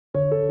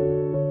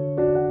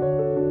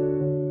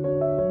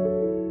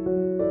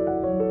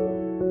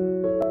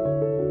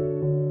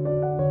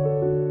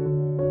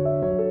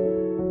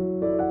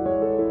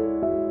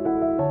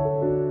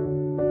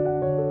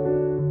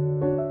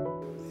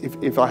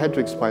If I had to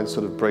explain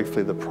sort of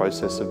briefly the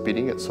process of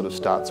bidding, it sort of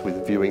starts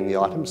with viewing the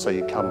item. So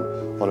you come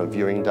on a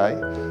viewing day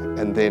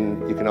and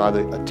then you can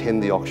either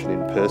attend the auction in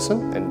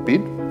person and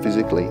bid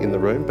physically in the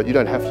room, but you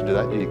don't have to do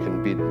that. You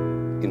can bid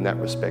in that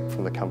respect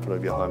from the comfort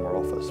of your home or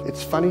office.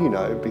 It's funny, you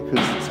know, because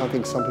I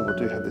think some people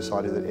do have this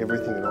idea that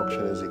everything at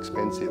auction is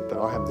expensive,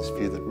 but I have this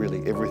view that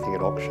really everything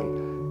at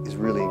auction is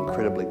really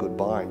incredibly good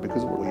buying,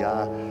 because we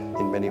are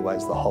in many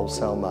ways the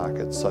wholesale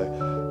market. So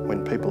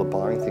when people are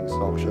buying things at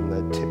auction,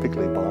 they're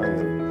typically buying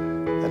them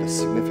at a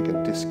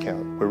significant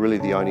discount. We're really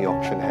the only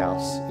auction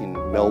house in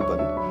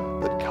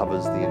Melbourne that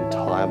covers the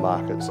entire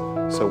market.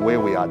 So where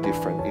we are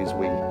different is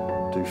we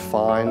do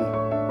fine,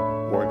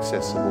 more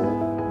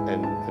accessible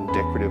and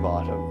decorative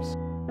items.